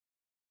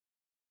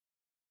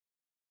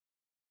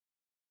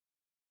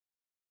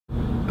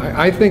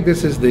I think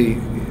this is the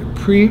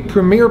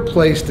premier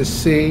place to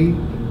see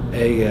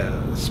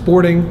a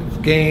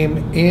sporting game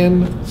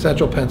in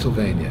central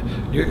Pennsylvania.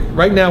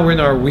 Right now we're in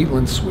our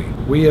Wheatland Suite.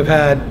 We have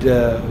had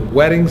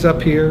weddings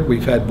up here.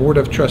 We've had Board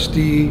of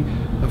Trustee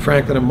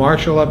Franklin and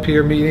Marshall up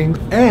here meeting,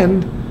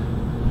 and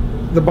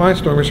the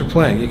Barnstormers are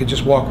playing. You can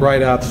just walk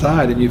right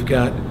outside and you've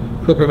got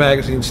Clipper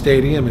Magazine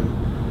Stadium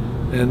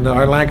and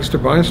our Lancaster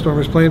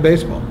Barnstormers playing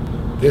baseball.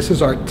 This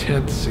is our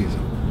 10th season.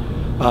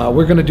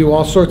 We're going to do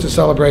all sorts of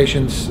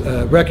celebrations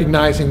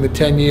recognizing the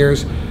 10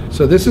 years.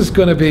 So this is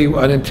going to be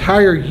an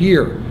entire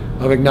year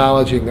of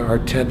acknowledging our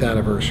 10th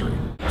anniversary.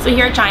 So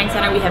here at Giant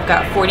Center we have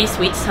got 40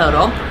 suites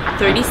total.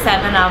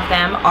 37 of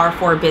them are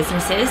for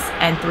businesses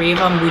and 3 of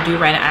them we do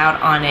rent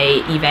out on a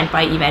event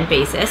by event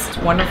basis. It's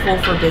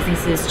wonderful for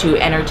businesses to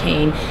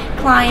entertain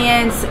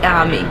clients,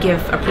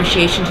 give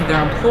appreciation to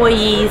their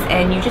employees,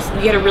 and you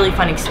get a really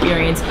fun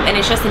experience. And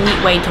it's just a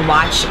neat way to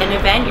watch an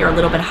event. You're a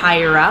little bit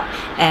higher up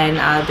and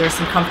there's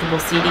some comfortable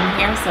seating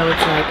here, so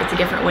it's a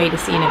different way to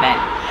see an event.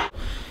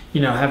 You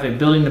know,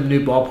 building the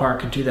new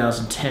ballpark in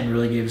 2010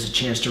 really gave us a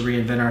chance to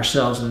reinvent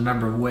ourselves in a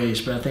number of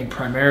ways, but I think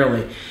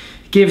primarily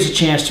it gave us a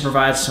chance to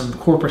provide some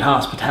corporate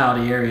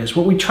hospitality areas.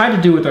 What we tried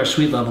to do with our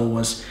suite level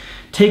was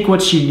take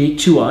what's unique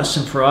to us,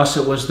 and for us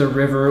it was the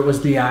river, it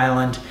was the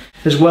island,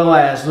 as well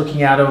as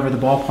looking out over the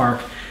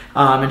ballpark,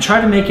 and try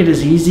to make it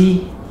as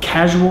easy,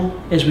 casual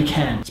as we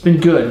can. It's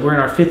been good. We're in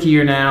our 5th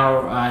year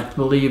now, I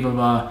believe,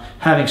 of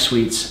having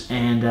suites,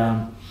 and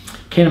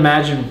can't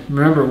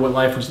remember what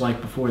life was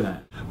like before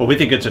that. Well, we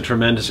think it's a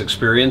tremendous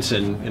experience,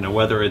 and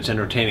whether it's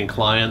entertaining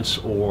clients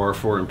or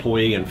for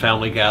employee and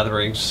family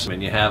gatherings. I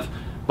mean, you have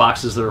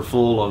boxes that are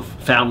full of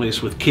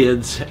families with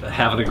kids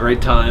having a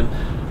great time.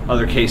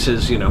 Other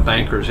cases,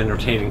 bankers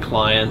entertaining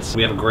clients.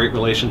 We have a great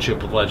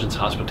relationship with Legends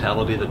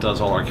Hospitality that does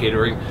all our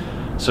catering.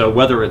 So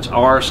whether it's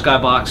our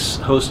Skybox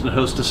hosts and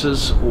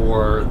hostesses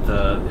or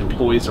the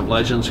employees of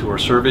Legends who are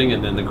serving,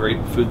 and then the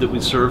great food that we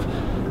serve,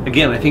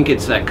 again, I think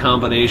it's that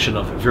combination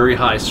of very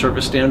high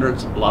service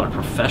standards, a lot of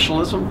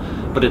professionalism,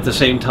 but at the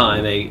same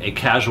time a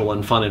casual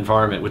and fun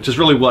environment, which is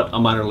really what a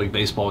minor league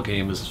baseball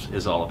game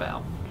is all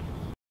about.